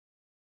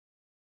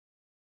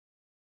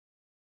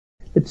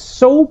that's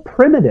so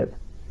primitive.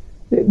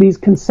 These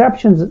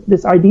conceptions,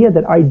 this idea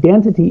that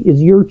identity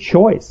is your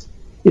choice,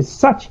 is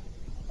such...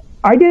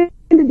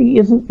 Identity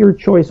isn't your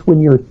choice when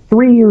you're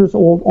 3 years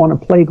old on a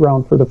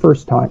playground for the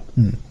first time.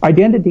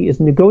 Identity is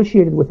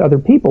negotiated with other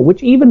people,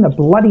 which even the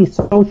bloody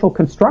social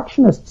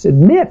constructionists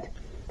admit.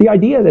 The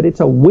idea that it's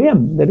a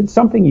whim, that it's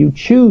something you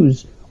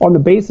choose on the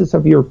basis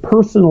of your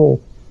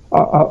personal,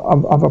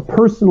 of a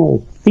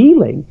personal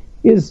feeling,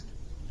 is...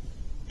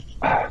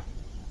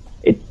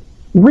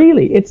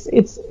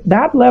 It's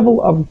that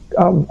level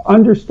of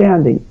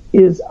understanding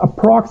is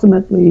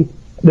approximately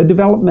the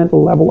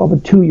developmental level of a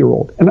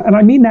 2-year-old. And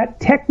I mean that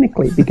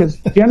technically, because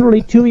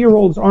generally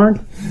 2-year-olds aren't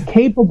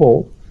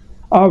capable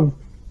of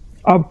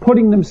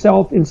putting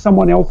themselves in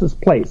someone else's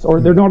place,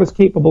 or they're not as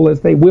capable as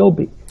they will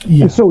be.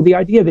 Yeah. And so the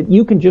idea that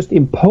you can just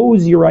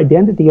impose your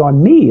identity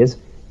on me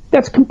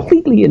that's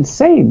completely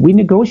insane. We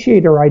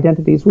negotiate our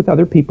identities with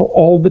other people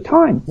all the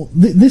time. Well,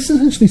 this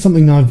is actually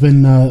something I've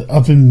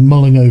been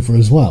mulling over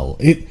as well.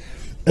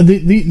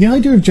 The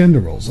idea of gender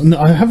roles, and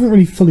I haven't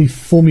really fully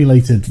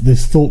formulated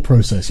this thought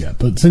process yet,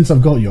 but since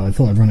I've got you, I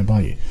thought I'd run it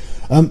by you.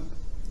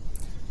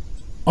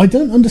 I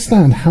don't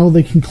understand how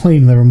they can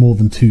claim there are more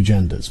than two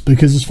genders,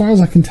 because as far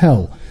as I can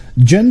tell,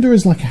 gender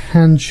is like a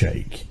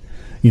handshake.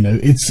 You know,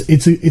 it's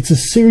a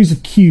series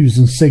of cues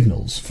and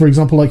signals. For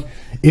example, like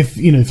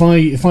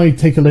if I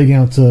take a lady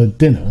out to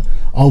dinner,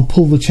 I'll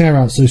pull the chair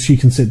out so she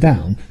can sit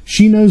down.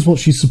 She knows what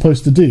she's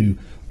supposed to do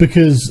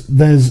because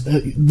there's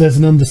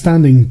an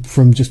understanding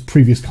from just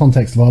previous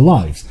context of our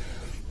lives.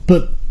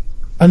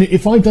 And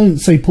if I don't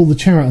say pull the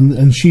chair out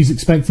and she's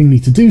expecting me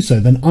to do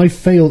so, then I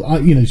failed.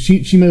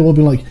 She may well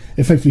be like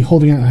effectively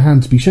holding out her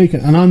hand to be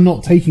shaken, and I'm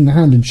not taking the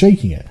hand and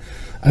shaking it.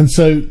 And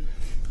so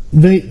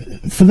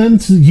for them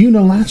to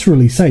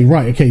unilaterally say,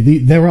 right, okay,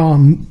 there are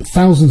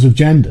thousands of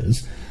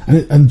genders,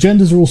 and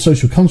genders are all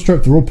social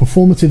construct, they're all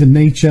performative in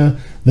nature,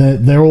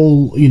 they're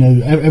all,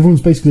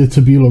 everyone's basically a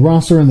tabula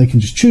rasa and they can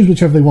just choose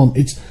whichever they want.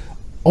 It's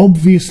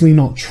obviously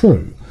not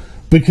true,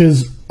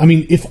 because, I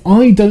mean, if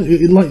I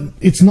don't,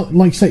 it's not,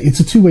 like say,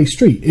 it's a two-way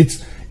street.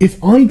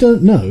 If I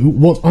don't know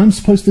what I'm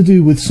supposed to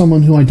do with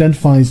someone who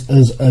identifies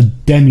as a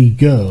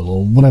demi-girl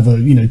or whatever,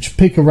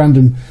 pick a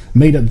random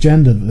made-up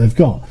gender that they've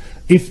got,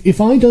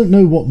 if I don't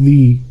know what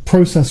the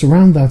process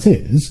around that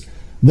is,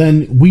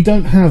 then we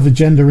don't have a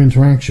gender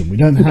interaction. We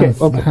don't have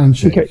the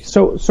handshake. Okay,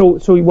 so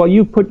while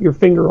you put your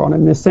finger on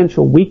an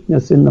essential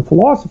weakness in the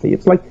philosophy,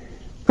 it's like,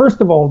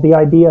 first of all, the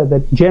idea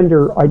that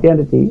gender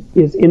identity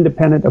is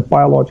independent of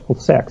biological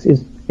sex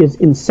is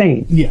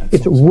insane. Yeah,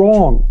 it's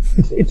wrong.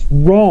 It's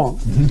wrong.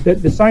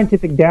 The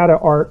scientific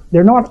data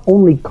they're not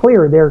only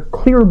clear, they're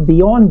clear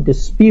beyond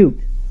dispute.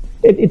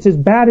 It's as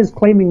bad as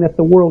claiming that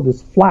the world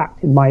is flat,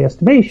 in my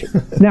estimation.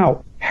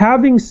 Now,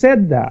 having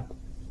said that,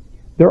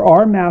 there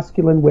are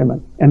masculine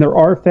women and there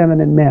are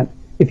feminine men.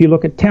 If you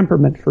look at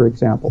temperament, for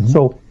example.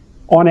 So,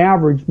 on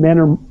average, men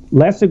are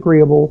less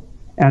agreeable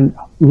and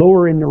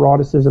lower in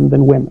neuroticism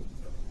than women.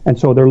 And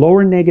so they're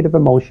lower in negative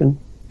emotion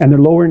and they're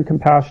lower in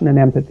compassion and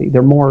empathy.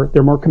 They're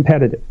more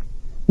competitive.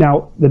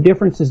 Now, the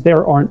differences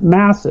there aren't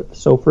massive.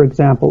 So, for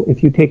example,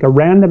 if you take a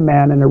random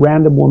man and a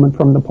random woman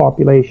from the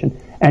population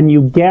and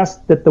you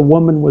guessed that the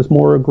woman was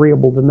more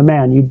agreeable than the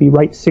man, you'd be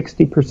right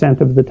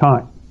 60% of the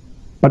time,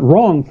 but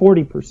wrong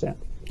 40%.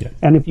 Yeah.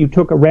 And if you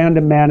took a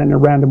random man and a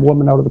random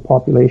woman out of the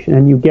population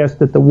and you guessed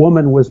that the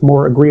woman was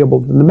more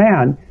agreeable than the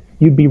man,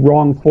 you'd be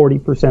wrong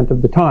 40%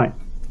 of the time.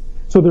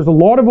 So there's a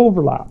lot of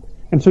overlap.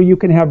 And so you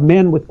can have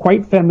men with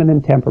quite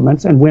feminine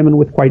temperaments and women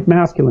with quite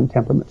masculine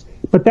temperaments.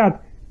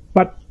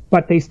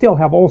 But they still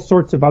have all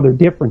sorts of other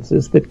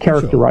differences that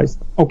characterize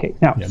them. Okay,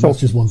 now,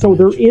 so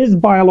there is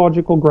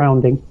biological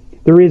grounding,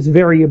 there is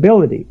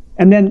variability,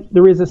 and then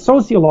there is a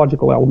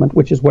sociological element,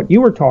 which is what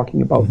you were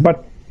talking about.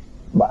 But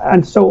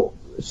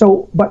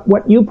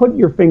what you put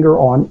your finger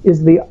on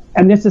is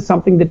and this is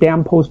something that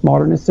damn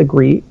postmodernists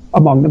agree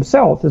among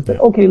themselves, is that,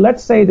 okay,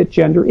 let's say that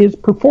gender is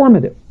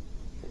performative.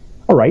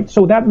 All right,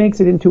 so that makes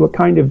it into a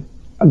kind of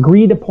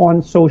agreed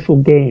upon social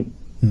game.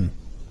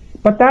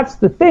 But that's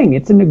the thing,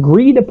 it's an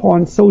agreed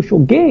upon social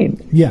game.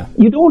 Yeah.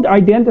 You don't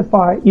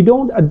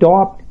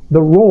adopt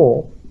the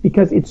role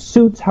because it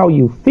suits how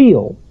you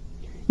feel.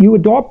 You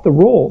adopt the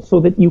role so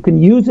that you can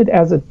use it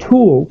as a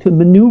tool to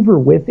maneuver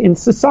with in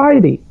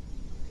society.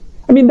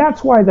 I mean,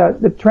 that's why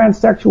the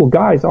transsexual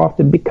guys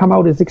often come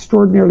out as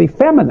extraordinarily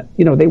feminine.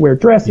 They wear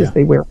dresses,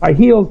 they wear high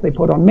heels, they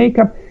put on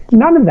makeup.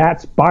 None of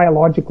that's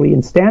biologically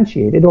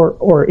instantiated,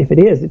 or if it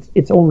is,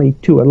 it's only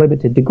to a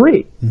limited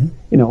degree.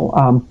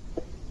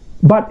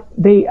 But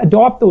they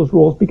adopt those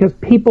roles because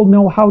people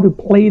know how to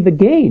play the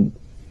game.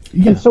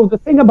 Yeah. And so the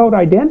thing about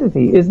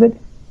identity is that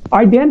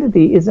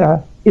identity is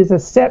a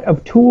set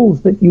of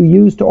tools that you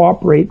use to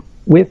operate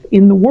with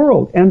in the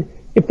world. And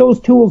if those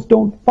tools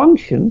don't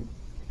function,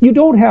 you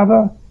don't have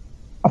a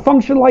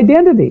functional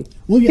identity.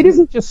 Well, yeah, it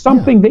isn't just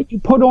something that you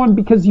put on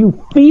because you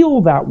feel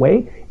that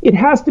way. It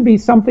has to be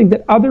something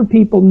that other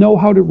people know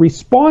how to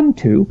respond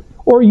to,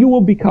 or you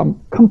will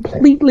become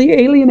completely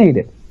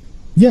alienated.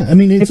 Yeah, I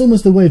mean, it's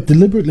almost a way of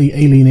deliberately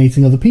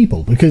alienating other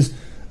people, because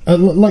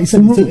Like you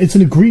said, it's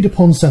an agreed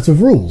upon set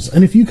of rules.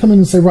 And if you come in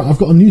and say, right, I've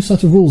got a new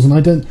set of rules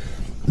and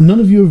none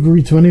of you have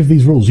agreed to any of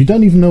these rules, you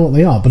don't even know what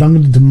they are, but I'm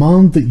going to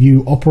demand that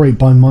you operate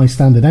by my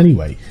standard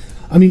anyway.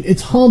 I mean,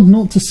 it's hard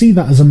not to see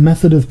that as a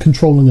method of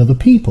controlling other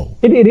people.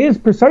 It is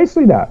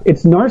precisely that.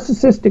 It's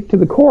narcissistic to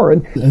the core.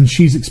 And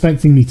she's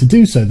expecting me to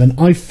do so. Then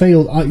I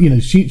failed.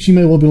 She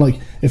may well be like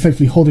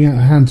effectively holding out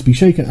her hand to be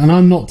shaken, and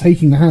I'm not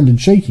taking the hand and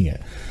shaking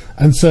it.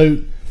 And so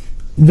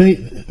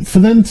for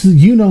them to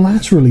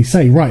unilaterally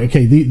say, right,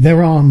 okay,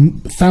 there are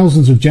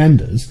thousands of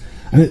genders,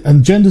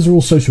 and genders are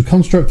all social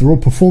construct. They're all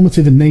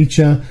performative in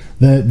nature.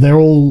 They're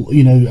all,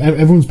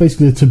 everyone's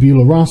basically a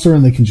tabula rasa,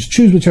 and they can just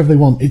choose whichever they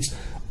want. It's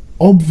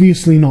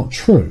obviously not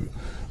true,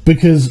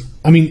 because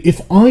I mean, if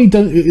I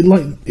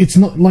don't it's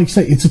not like,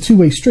 say, it's a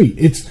two-way street.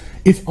 It's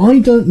if I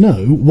don't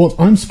know what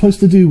I'm supposed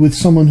to do with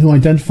someone who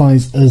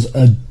identifies as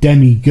a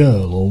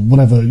demi-girl or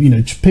whatever,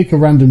 pick a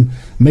random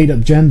made-up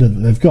gender that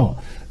they've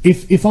got.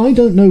 If I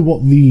don't know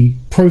what the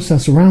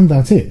process around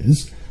that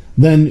is,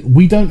 then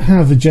we don't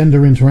have a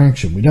gender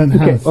interaction. We don't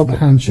have a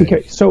handshake.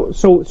 Okay, so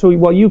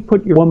while you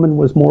put your woman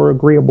was more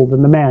agreeable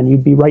than the man,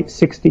 you'd be right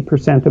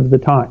 60% of the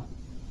time,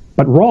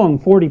 but wrong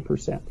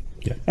 40%.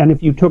 Yeah. And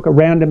if you took a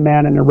random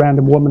man and a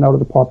random woman out of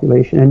the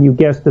population and you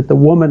guessed that the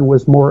woman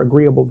was more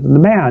agreeable than the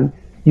man,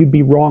 you'd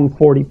be wrong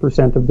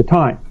 40% of the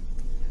time.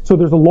 So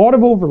there's a lot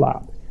of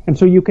overlap. And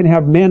so you can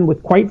have men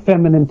with quite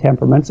feminine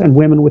temperaments and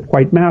women with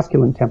quite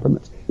masculine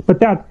temperaments.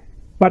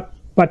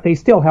 But they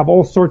still have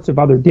all sorts of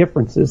other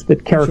differences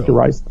that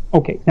characterize them.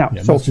 Okay, now,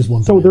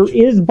 so there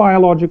is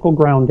biological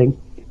grounding,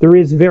 there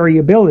is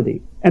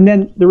variability, and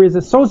then there is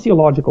a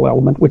sociological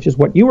element, which is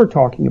what you were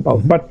talking about.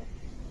 Mm-hmm. But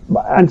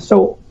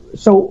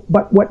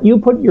what you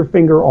put your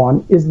finger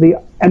on is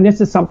and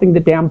this is something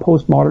that damn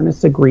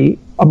postmodernists agree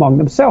among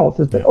themselves,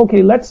 is that,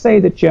 okay, let's say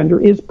that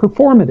gender is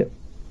performative.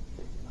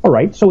 All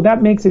right, so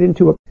that makes it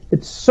into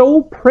it's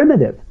so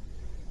primitive.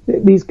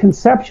 These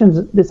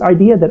conceptions, this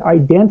idea that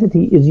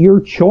identity is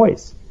your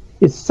choice,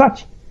 is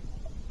such.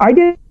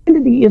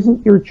 Identity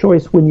isn't your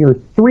choice when you're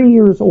 3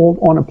 years old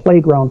on a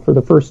playground for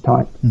the first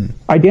time.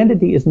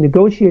 Identity is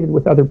negotiated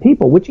with other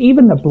people, which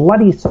even the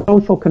bloody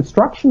social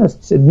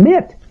constructionists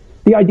admit.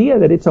 The idea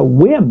that it's a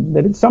whim,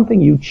 that it's something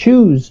you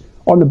choose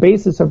on the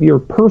basis of your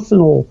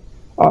personal,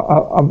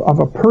 of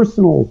a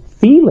personal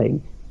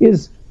feeling,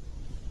 is.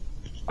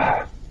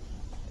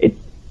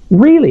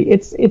 Really,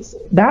 it's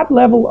that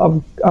level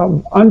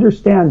of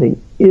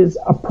understanding is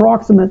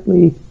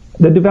approximately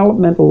the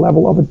developmental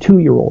level of a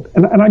 2-year-old.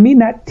 And I mean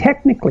that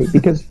technically,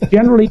 because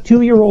generally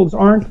 2-year-olds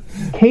aren't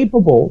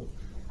capable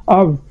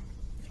of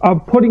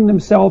putting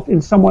themselves in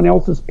someone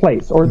else's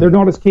place, or they're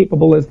not as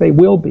capable as they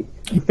will be.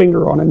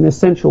 Finger on an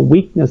essential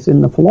weakness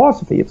in the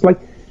philosophy. It's like,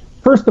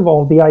 first of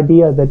all, the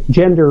idea that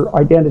gender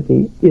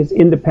identity is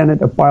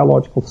independent of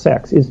biological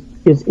sex is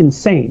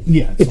insane.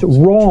 Yeah, it's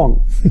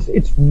wrong.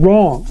 It's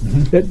wrong.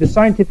 Mm-hmm. The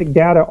scientific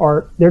data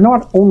they're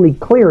not only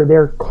clear,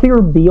 they're clear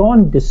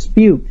beyond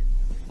dispute.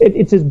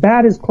 It's as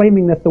bad as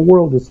claiming that the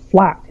world is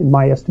flat, in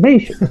my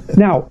estimation.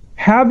 Now,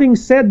 having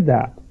said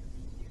that,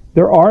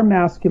 there are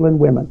masculine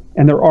women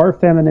and there are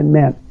feminine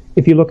men.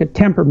 If you look at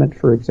temperament,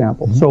 for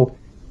example. Mm-hmm. So,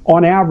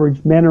 on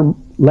average, men are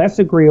less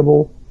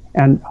agreeable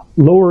and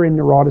lower in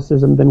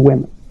neuroticism than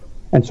women.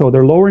 And so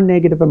they're lower in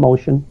negative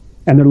emotion,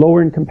 and they're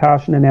lower in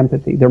compassion and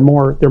empathy. They're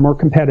more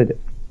competitive.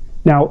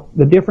 Now,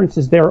 the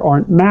differences there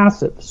aren't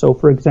massive. So,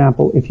 for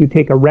example, if you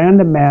take a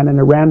random man and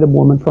a random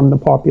woman from the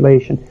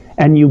population,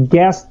 and you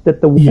guess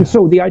that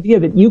so the idea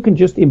that you can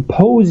just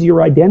impose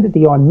your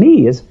identity on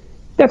me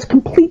that's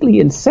completely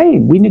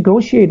insane. We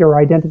negotiate our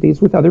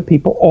identities with other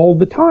people all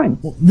the time.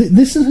 Well,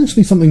 this is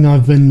actually something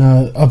I've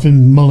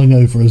been mulling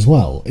over as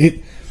well.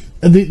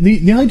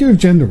 The idea of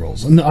gender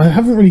roles, and I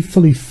haven't really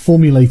fully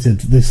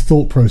formulated this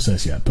thought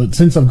process yet, but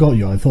since I've got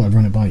you, I thought I'd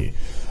run it by you.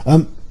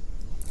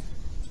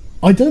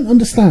 I don't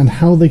understand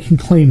how they can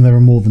claim there are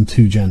more than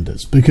two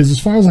genders, because as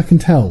far as I can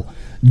tell,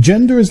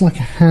 gender is like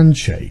a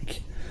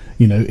handshake.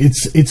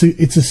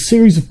 It's a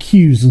series of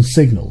cues and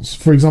signals.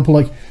 For example,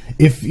 like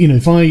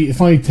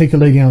if I take a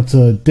lady out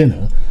to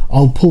dinner,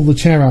 I'll pull the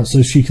chair out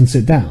so she can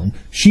sit down.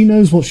 She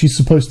knows what she's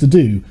supposed to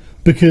do,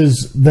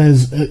 because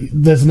there's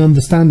an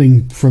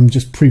understanding from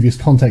just previous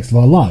context of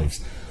our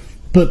lives.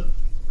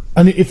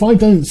 And if I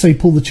don't, say,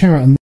 pull the chair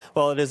out...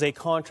 Well, it is a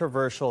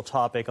controversial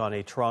topic on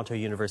a Toronto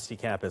University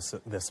campus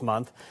this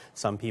month.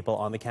 Some people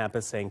on the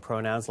campus saying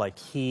pronouns like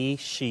he,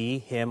 she,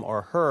 him,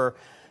 or her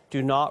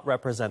do not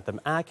represent them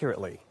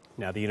accurately.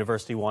 Now, the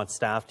university wants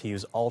staff to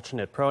use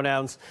alternate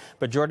pronouns,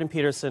 but Jordan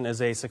Peterson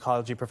is a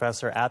psychology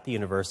professor at the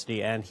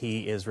university, and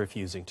he is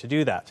refusing to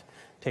do that.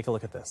 Take a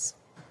look at this.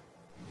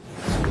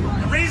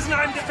 The reason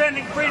I'm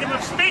defending freedom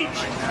of speech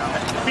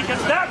is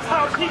because that's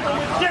how people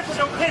with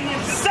different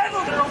opinions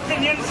settle their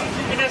opinions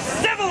in a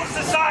civil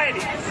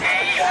society.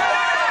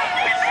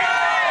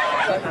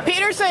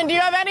 Peterson, Peterson, do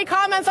you have any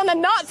comments on the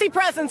Nazi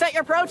presence at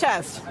your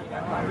protest?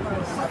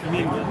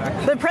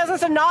 The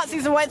presence of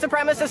Nazis and white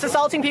supremacists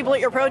assaulting people at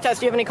your protest.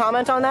 Do you have any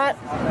comment on that?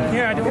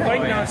 Yeah, I don't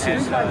like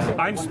Nazis.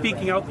 I'm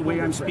speaking out the way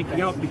I'm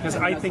speaking out because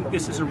I think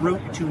this is a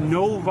route to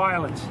no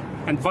violence.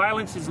 And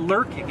violence is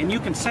lurking. And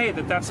you can say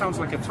that that sounds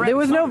like a threat. There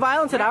was no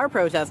violence at our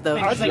protest, though.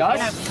 I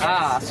just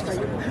asked,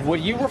 would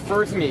you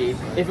refer to me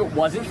if it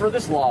wasn't for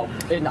this law?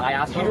 And I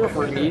asked you to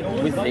refer to me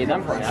with they,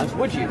 them pronouns,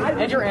 would you?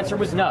 And your answer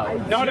was no.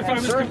 Not if I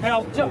was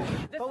compelled to.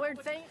 But we're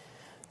saying...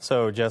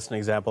 So just an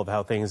example of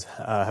how things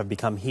have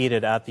become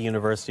heated at the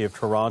University of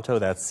Toronto.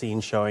 That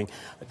scene showing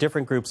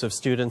different groups of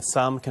students,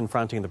 some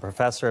confronting the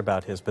professor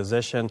about his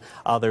position,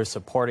 others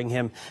supporting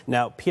him.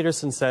 Now,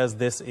 Peterson says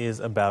this is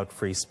about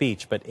free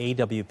speech, but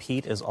A.W.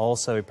 Pete is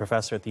also a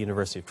professor at the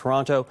University of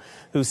Toronto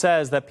who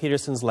says that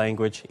Peterson's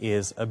language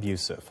is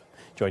abusive.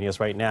 Joining us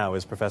right now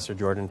is Professor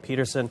Jordan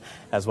Peterson,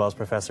 as well as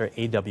Professor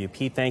A.W.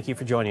 Pete. Thank you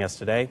for joining us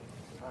today.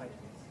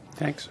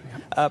 Thanks.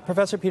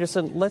 Professor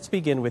Peterson, let's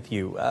begin with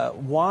you.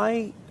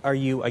 Why are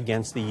you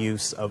against the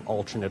use of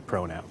alternate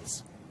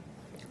pronouns?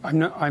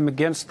 I'm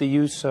against the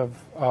use of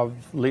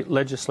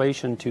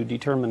legislation to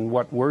determine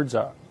what words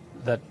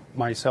that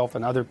myself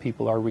and other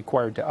people are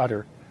required to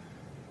utter.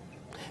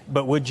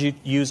 But would you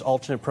use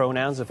alternate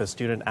pronouns if a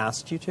student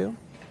asked you to?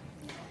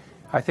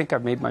 I think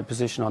I've made my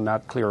position on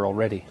that clear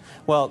already.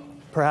 Well,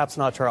 perhaps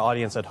not to our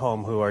audience at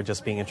home who are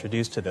just being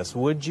introduced to this.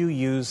 Would you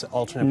use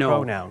alternate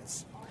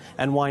pronouns?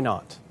 And why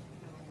not?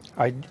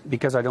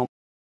 Because I don't.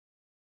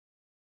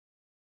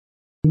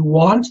 You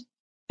want,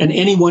 and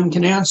anyone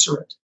can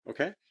answer it.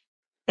 Okay.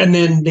 And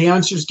then the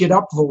answers get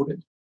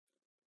upvoted.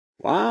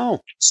 Wow.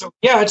 So,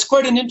 yeah, it's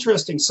quite an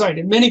interesting site,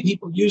 and many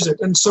people use it.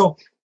 And so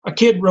a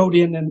kid wrote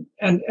in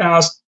and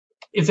asked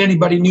if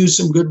anybody knew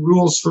some good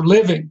rules for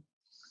living.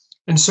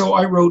 And so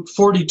I wrote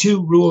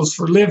 42 rules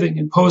for living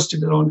and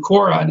posted it on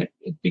Quora, and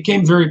it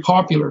became very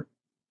popular.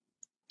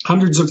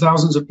 Hundreds of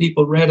thousands of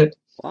people read it.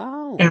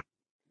 Wow.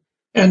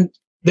 And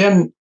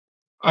then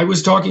I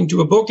was talking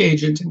to a book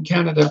agent in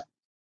Canada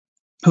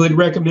who had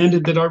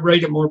recommended that I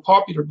write a more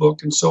popular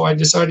book. And so I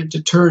decided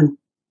to turn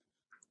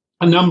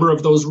a number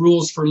of those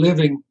rules for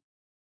living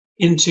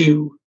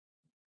into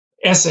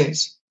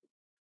essays.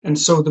 And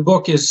so the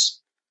book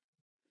is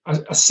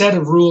a set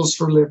of rules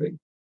for living.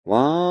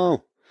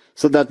 Wow.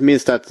 So that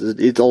means that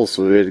it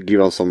also will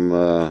give us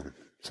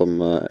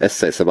some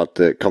essays about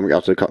coming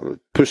out,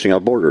 pushing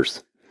out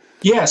borders.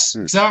 Yes,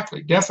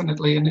 exactly,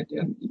 definitely, and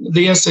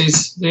the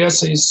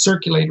essays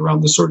circulate around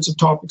the sorts of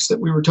topics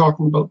that we were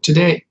talking about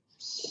today,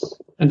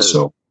 and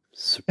so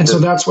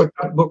that's what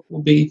that book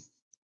will be.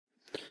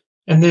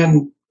 And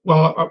then,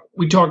 well,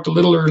 we talked a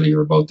little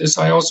earlier about this.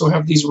 I also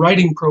have these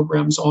writing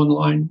programs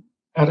online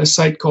at a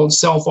site called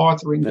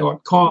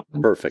selfauthoring.com.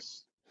 Perfect.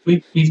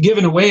 We've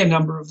given away a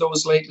number of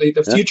those lately.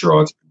 The Future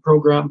Authoring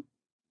Program,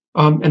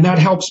 and that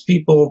helps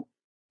people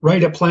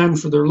write a plan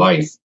for their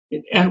life.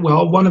 And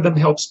well, one of them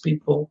helps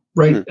people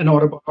write an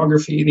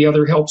autobiography. The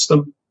other helps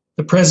them.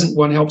 The present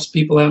one helps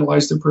people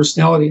analyze their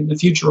personality. And the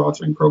Future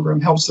Authoring Program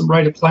helps them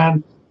write a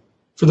plan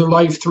for their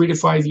life 3 to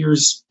 5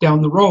 years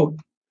down the road.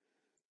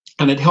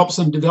 And it helps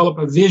them develop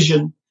a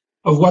vision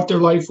of what their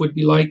life would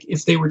be like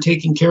if they were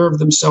taking care of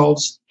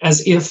themselves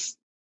as if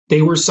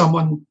they were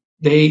someone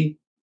they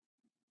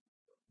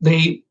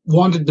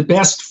wanted the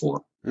best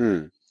for.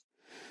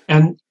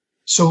 And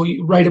so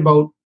you write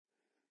about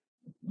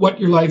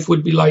what your life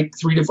would be like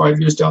 3 to 5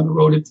 years down the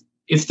road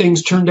if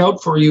things turned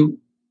out for you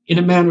in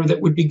a manner that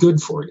would be good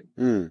for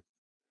you.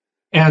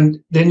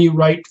 And then you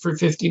write for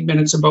 15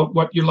 minutes about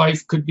what your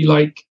life could be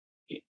like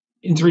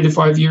in 3 to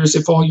 5 years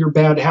if all your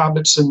bad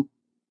habits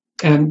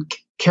and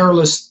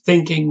careless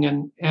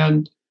thinking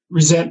and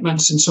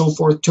resentments and so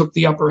forth took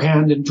the upper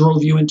hand and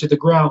drove you into the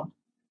ground.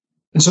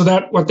 And so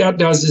what that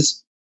does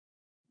is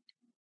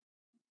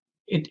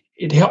it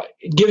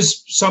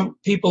gives some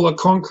people a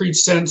concrete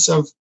sense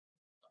of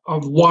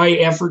why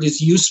effort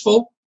is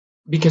useful,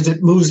 because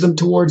it moves them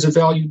towards a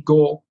valued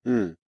goal.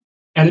 And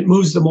it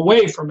moves them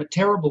away from a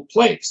terrible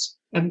place.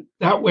 And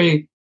that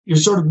way you're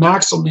sort of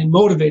maximally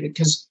motivated,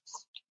 because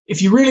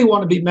if you really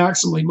want to be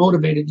maximally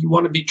motivated, you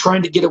want to be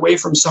trying to get away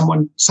from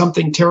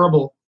something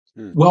terrible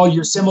while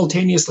you're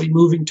simultaneously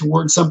moving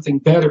towards something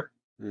better.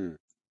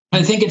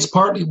 I think it's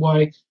partly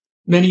why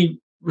many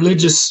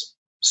religious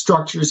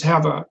structures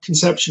have a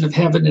conception of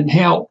heaven and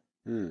hell.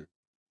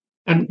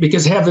 And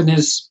because heaven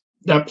is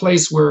that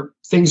place where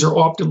things are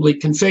optimally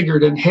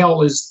configured, and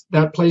hell is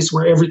that place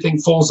where everything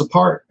falls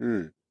apart.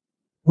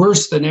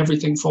 Worse than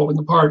everything falling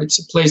apart. It's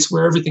a place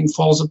where everything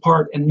falls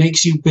apart and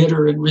makes you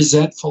bitter and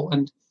resentful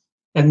and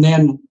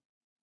then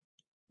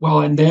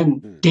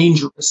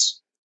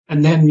dangerous,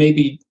 and then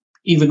maybe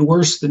even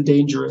worse than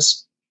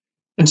dangerous.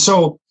 And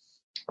so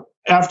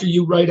after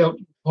you write out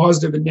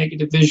positive and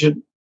negative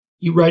vision,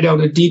 you write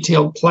out a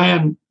detailed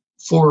plan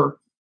for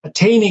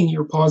attaining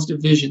your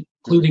positive vision,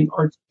 including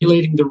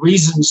articulating the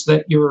reasons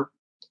that you're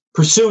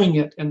pursuing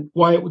it and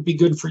why it would be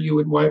good for you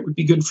and why it would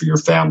be good for your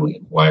family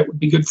and why it would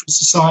be good for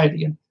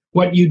society and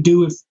what you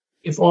do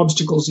if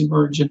obstacles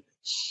emerge and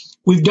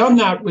we've done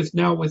that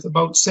with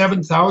about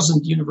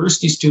 7,000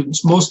 university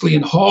students, mostly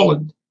in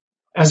Holland,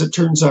 as it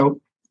turns out.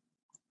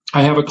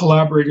 I have a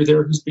collaborator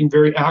there who's been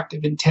very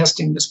active in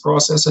testing this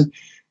process, and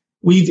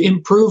we've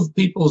improved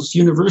people's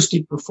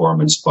university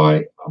performance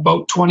by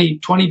about 20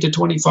 to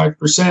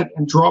 25%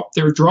 and dropped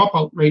their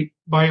dropout rate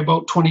by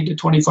about 20 to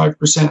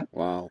 25%.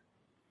 Wow.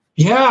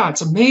 Yeah,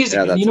 it's amazing.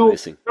 Yeah, that's and,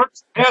 amazing.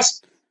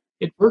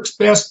 It works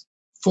best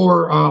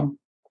for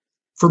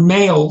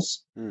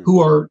males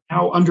who are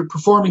now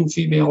underperforming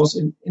females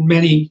in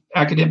many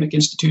academic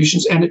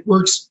institutions, and it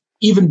works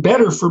even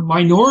better for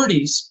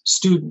minorities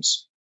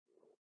students.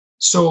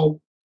 So,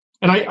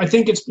 and I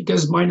think it's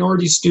because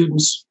minority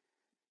students,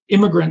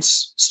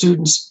 immigrants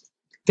students,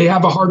 they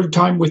have a harder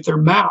time with their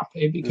math,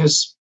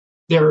 because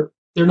they're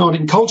not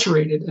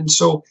enculturated, and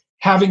so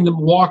having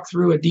them walk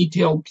through a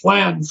detailed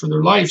plan for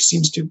their life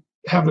seems to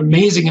have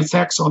amazing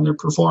effects on their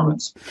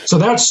performance. So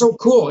that's so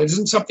cool. It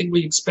isn't something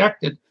we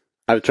expected.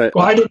 I've tried.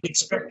 Well, I didn't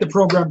expect the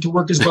program to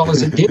work as well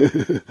as it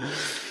did.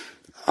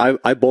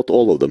 I bought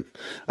all of them,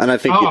 and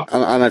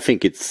I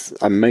think it's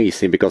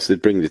amazing because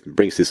it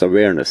brings this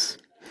awareness.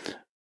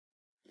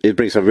 It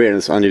brings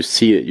awareness, and you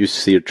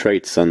see your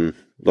traits and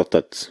not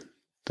that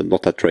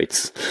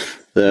traits.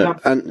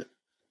 And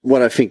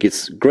what I think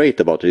is great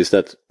about it is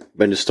that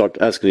when you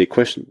start answering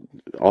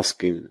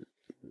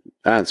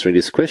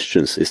these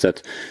questions, is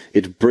that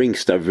it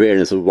brings the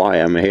awareness of why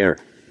I'm here.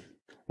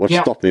 What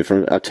stopped me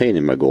from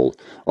attaining my goal?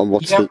 And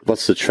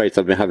what's the traits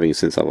I've been having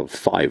since I was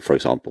 5, for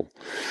example?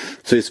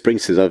 So it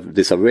brings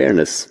this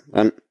awareness.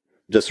 And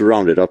just to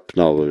round it up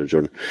now,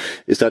 Jordan,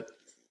 is that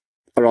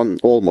around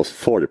almost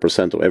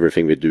 40% of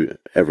everything we do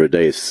every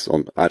day is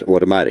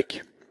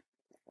automatic.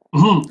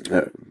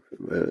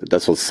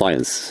 That's what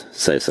science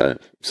says.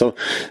 So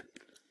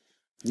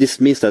this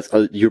means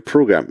that your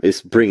program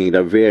is bringing the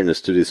awareness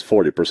to this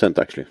 40%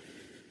 actually.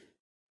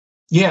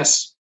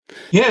 Yes.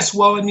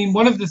 Well, I mean,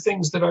 one of the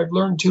things that I've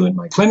learned too in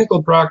my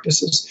clinical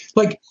practice is,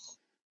 like,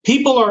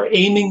 people are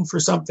aiming for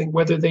something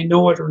whether they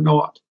know it or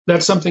not.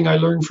 That's something I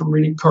learned from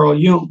reading Carl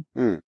Jung.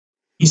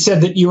 He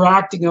said that you're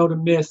acting out a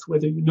myth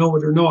whether you know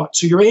it or not.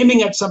 So you're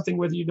aiming at something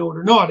whether you know it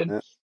or not.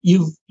 And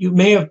you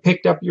may have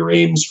picked up your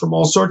aims from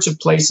all sorts of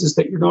places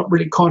that you're not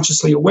really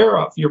consciously aware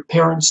of. Your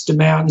parents'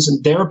 demands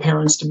and their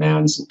parents'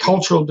 demands and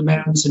cultural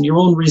demands and your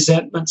own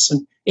resentments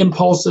and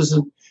impulses.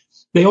 And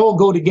they all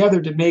go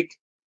together to make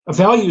a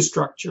value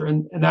structure,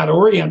 and that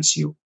orients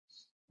you.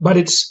 But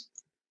it's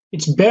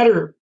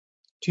better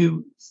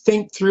to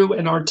think through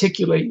and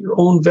articulate your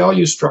own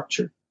value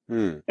structure.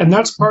 And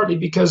that's partly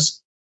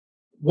because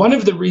one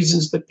of the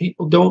reasons that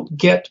people don't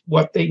get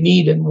what they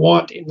need and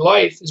want in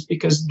life is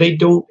because they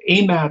don't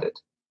aim at it.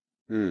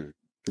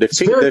 They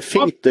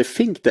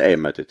think they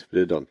aim at it, but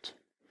they don't.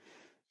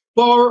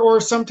 Well,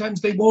 or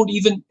sometimes they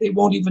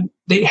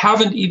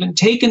haven't even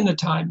taken the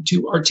time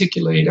to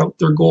articulate out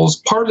their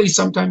goals, partly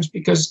sometimes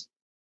because,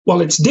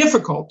 well, it's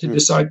difficult to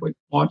decide what you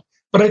want.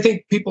 But I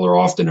think people are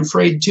often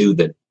afraid too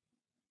that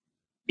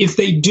if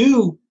they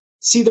do,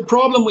 see, the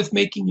problem with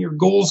making your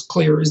goals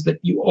clear is that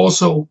you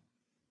also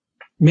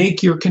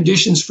make your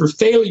conditions for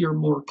failure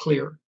more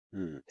clear.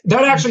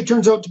 That actually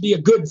turns out to be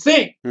a good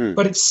thing,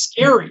 but it's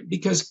scary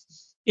because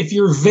if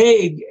you're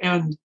vague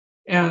and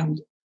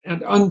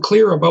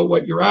unclear about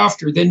what you're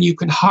after, then you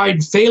can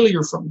hide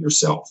failure from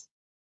yourself.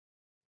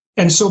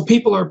 And so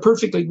people are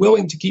perfectly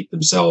willing to keep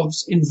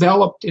themselves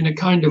enveloped in a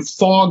kind of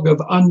fog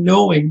of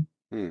unknowing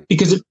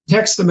because it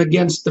protects them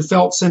against the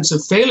felt sense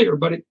of failure,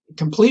 but it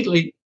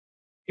completely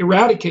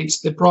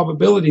eradicates the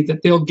probability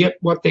that they'll get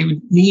what they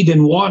need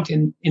and want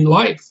in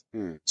life.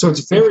 So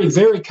it's very,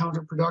 very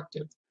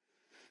counterproductive.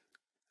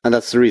 And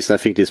that's the reason I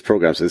think these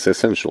programs is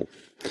essential,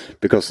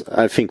 because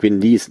I think we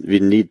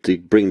need to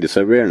bring this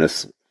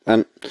awareness.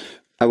 And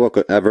I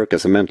work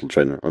as a mental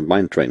trainer or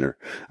mind trainer,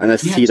 and I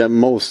see that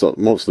most of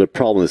the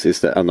problems is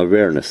the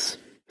unawareness.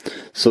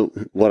 So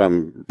what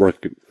I'm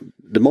working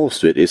the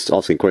most with is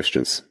asking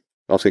questions.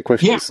 Asking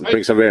questions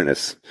brings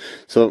awareness.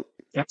 So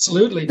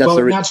absolutely.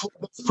 That's what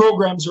those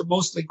programs are,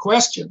 mostly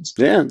questions.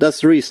 Yeah,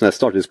 that's the reason I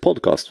started this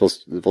podcast,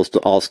 was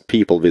to ask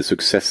people with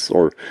success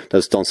or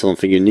that's done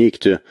something unique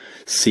to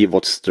see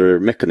what's their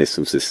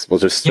mechanisms is,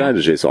 what their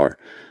strategies are.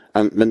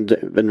 And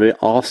when we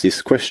ask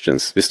these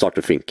questions, we start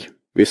to think.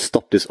 We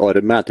stop this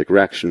automatic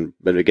reaction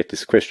when we get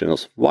this question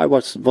of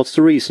what's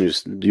the reason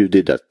you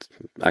did that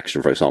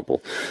action, for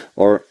example,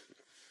 or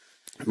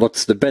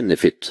what's the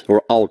benefit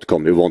or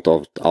outcome you want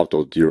out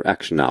of your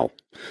action now.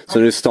 So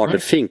when you start to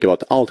think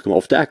about the outcome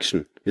of the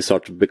action, you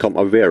start to become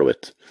aware of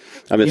it.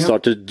 And we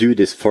start to do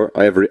this for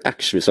every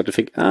action. We start to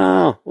think,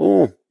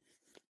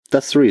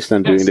 that's the reason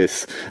I'm doing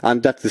this.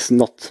 And that is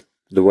not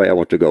the way I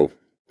want to go.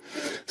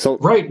 So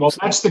right. Well,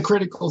 that's the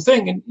critical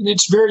thing. And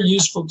it's very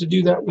useful to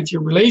do that with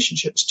your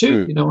relationships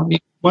too. You know, I mean,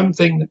 one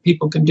thing that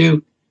people can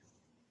do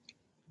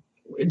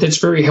that's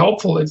very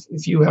helpful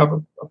if you have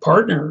a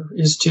partner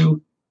is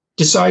to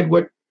decide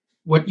what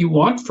you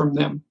want from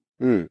them.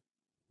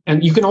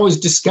 And you can always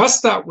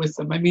discuss that with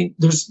them. I mean,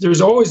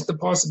 there's always the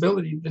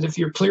possibility that if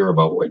you're clear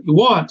about what you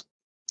want,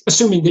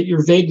 assuming that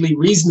you're vaguely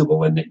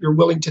reasonable and that you're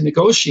willing to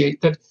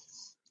negotiate, that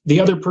the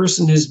other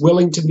person is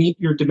willing to meet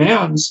your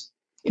demands,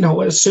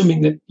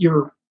 assuming that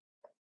you're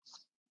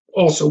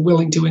also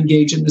willing to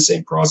engage in the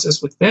same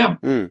process with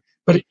them.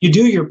 But you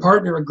do your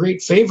partner a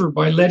great favor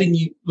by letting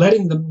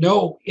them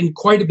know in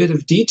quite a bit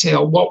of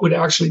detail what would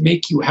actually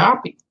make you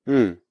happy.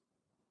 And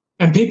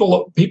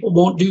people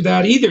won't do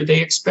that either.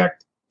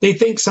 They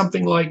think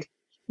something like,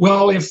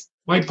 well, if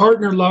my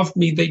partner loved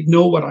me, they'd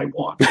know what I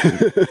want.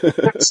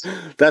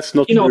 That's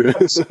not true.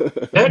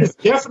 That is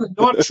definitely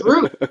not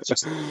true. But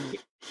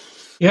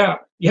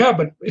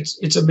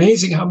it's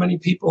amazing how many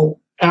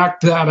people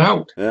act that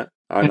out. Yeah,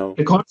 I know. And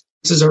the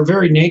consequences are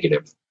very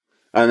negative.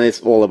 And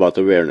it's all about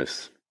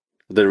awareness.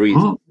 The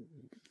reason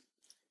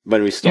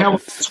when we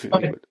start.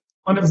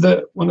 One of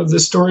the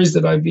stories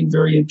that I've been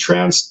very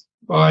entranced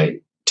by,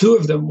 two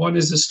of them. One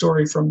is a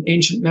story from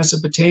ancient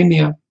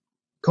Mesopotamia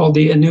called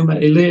the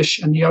Enuma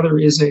Elish, and the other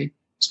is a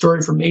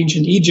story from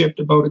ancient Egypt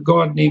about a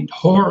god named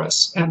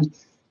Horus. And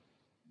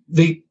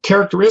the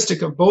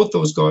characteristic of both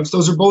those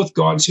are both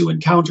gods who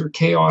encounter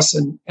chaos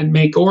and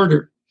make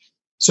order.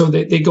 So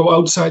they go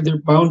outside their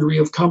boundary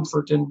of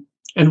comfort and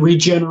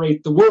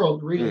regenerate the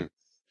world, really.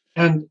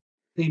 And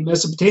the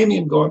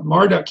Mesopotamian god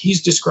Marduk,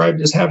 he's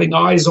described as having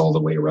eyes all the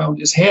way around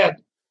his head.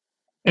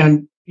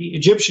 And the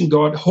Egyptian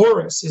god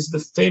Horus is the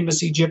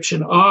famous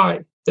Egyptian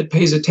eye that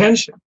pays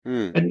attention.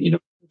 And, we're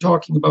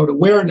talking about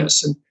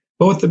awareness, and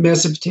both the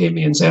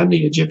Mesopotamians and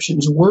the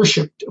Egyptians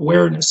worshipped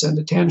awareness and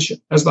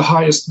attention as the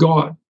highest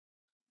god.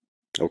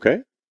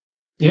 Okay.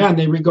 Yeah, and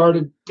the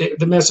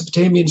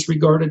Mesopotamians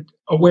regarded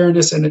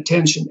awareness and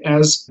attention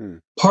as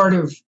part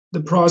of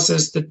the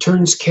process that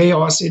turns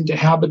chaos into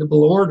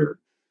habitable order.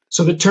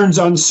 So that turns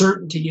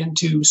uncertainty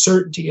into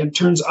certainty and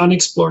turns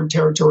unexplored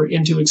territory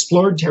into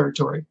explored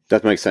territory.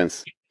 That makes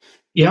sense.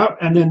 Yeah,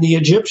 and then the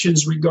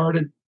Egyptians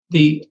regarded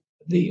the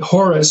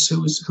Horus,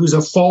 who's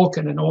a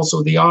falcon and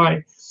also the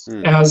eye,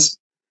 as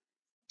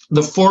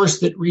the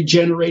force that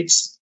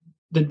regenerates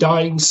the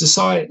dying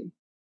society.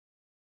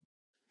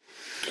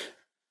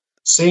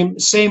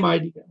 Same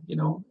idea,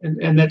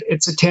 and that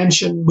its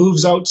attention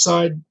moves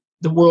outside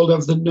the world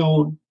of the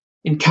known,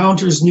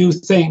 encounters new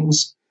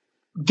things,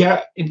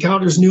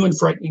 encounters new and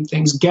frightening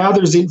things,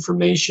 gathers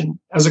information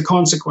as a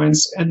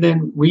consequence, and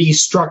then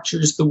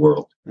restructures the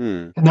world.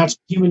 And that's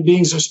what human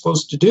beings are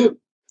supposed to do.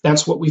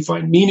 That's what we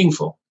find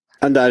meaningful.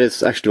 And that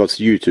is actually what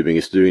YouTubing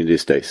is doing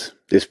these days.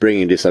 It's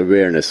bringing this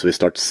awareness. We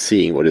start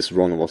seeing what is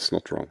wrong and what's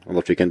not wrong, and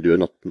what we can do and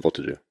not what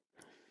to do.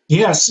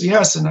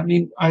 Yes. And I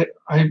mean, I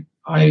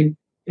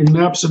in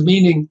Maps of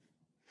Meaning,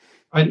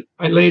 I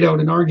laid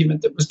out an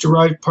argument that was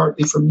derived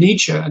partly from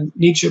Nietzsche. And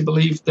Nietzsche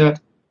believed that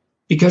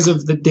because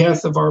of the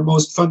death of our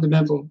most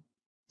fundamental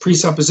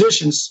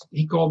presuppositions,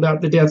 he called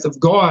that the death of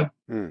God,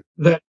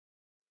 that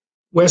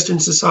Western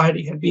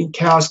society had been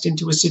cast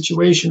into a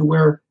situation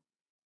where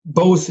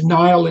both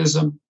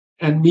nihilism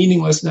and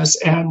meaninglessness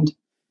and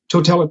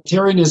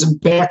totalitarianism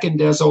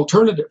beckoned as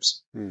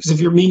alternatives. Because if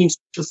your meaning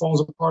structure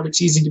falls apart,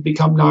 it's easy to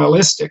become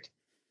nihilistic.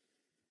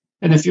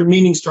 And if your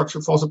meaning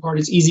structure falls apart,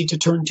 it's easy to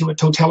turn to a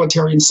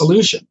totalitarian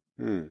solution.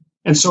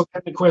 And so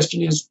then the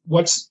question is,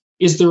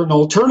 is there an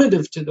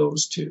alternative to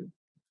those two?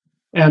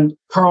 And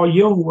Carl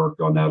Jung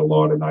worked on that a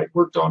lot, and I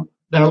worked on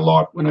that a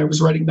lot when I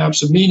was writing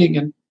Maps of Meaning.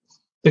 And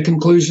the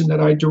conclusion that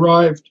I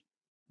derived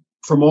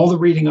from all the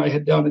reading I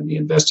had done in the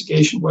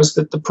investigation was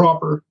that the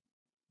proper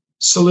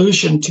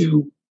solution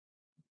to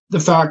the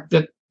fact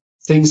that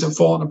things have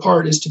fallen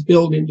apart is to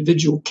build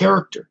individual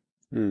character,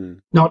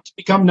 not to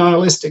become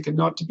nihilistic and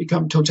not to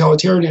become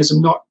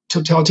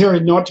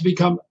totalitarian, not to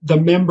become the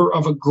member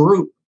of a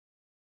group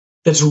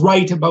that's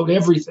right about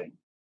everything,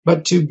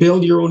 but to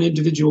build your own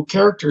individual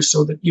character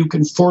so that you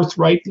can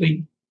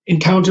forthrightly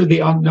encounter the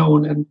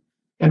unknown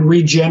and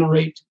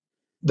regenerate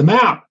the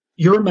map,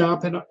 your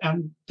map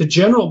and the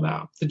general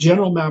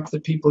map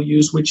that people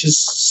use, which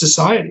is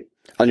society.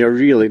 And you're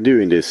really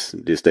doing this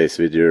these days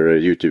with your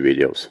YouTube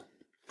videos?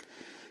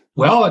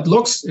 Well, it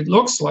looks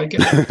like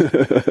it.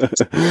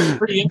 It's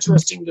pretty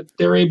interesting that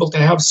they're able to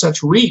have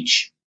such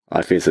reach.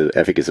 I think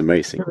it's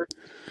amazing.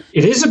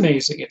 It is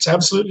amazing. It's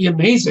absolutely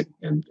amazing,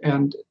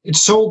 and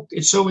it's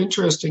so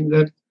interesting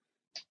that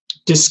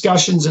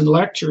discussions and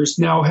lectures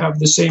now have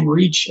the same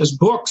reach as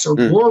books, or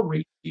more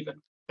reach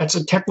even. That's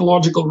a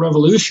technological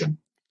revolution.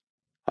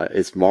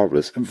 It's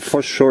marvelous.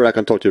 For sure, I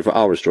can talk to you for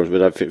hours, George,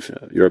 but I think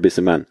you're a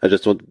busy man. I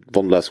just want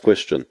one last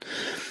question.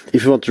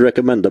 If you want to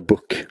recommend a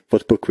book,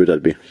 what book would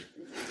that be?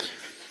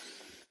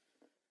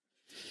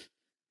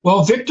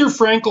 Well, Viktor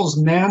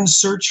Frankl's Man's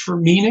Search for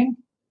Meaning,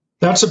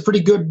 that's a pretty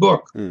good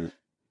book. And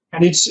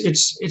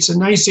it's a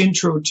nice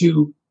intro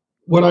to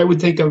what I would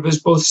think of as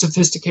both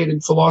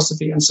sophisticated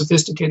philosophy and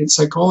sophisticated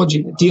psychology.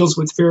 It deals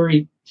with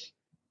very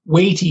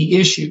weighty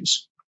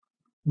issues,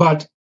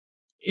 but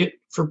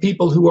for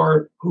people who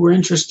are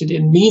interested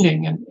in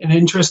meaning and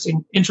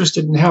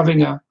interested in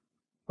having a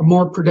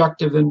more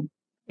productive and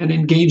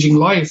engaging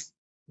life,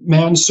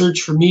 Man's Search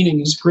for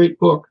Meaning is a great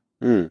book.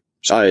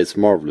 It's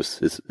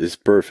marvelous. It's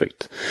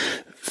perfect.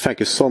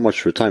 Thank you so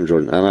much for your time,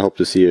 Jordan, and I hope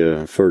to see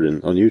you further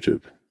on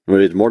YouTube.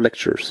 with more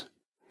lectures.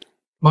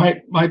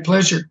 My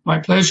pleasure. My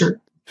pleasure.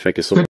 Thank you so much.